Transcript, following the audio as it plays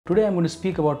Today I'm going to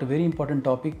speak about a very important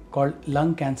topic called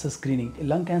lung cancer screening.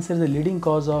 Lung cancer is the leading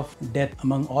cause of death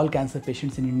among all cancer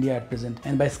patients in India at present.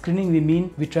 And by screening we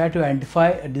mean we try to identify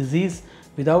a disease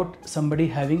without somebody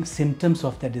having symptoms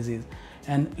of that disease.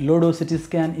 And low-dose CT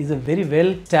scan is a very well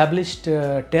established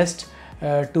test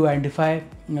to identify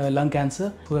lung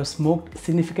cancer who have smoked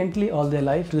significantly all their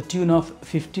life to the tune of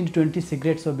 15 to 20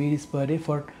 cigarettes or bidis per day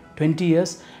for 20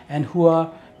 years and who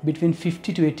are between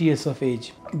 50 to 80 years of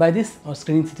age. By this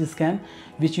screening CT scan,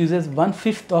 which uses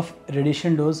 1/5 of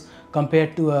radiation dose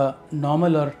compared to a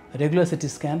normal or regular CT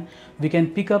scan, we can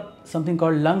pick up something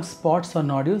called lung spots or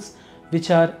nodules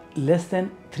which are less than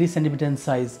 3 cm in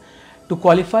size. To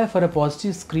qualify for a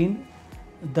positive screen,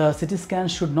 the CT scan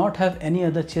should not have any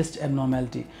other chest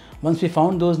abnormality. Once we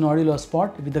found those nodule or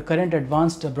spot, with the current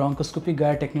advanced bronchoscopy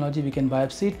guide technology, we can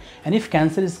biopsy it, and if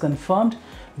cancer is confirmed,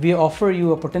 we offer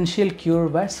you a potential cure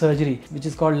by surgery, which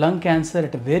is called lung cancer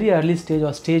at a very early stage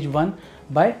or stage 1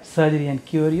 by surgery, and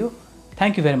cure you.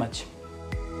 Thank you very much.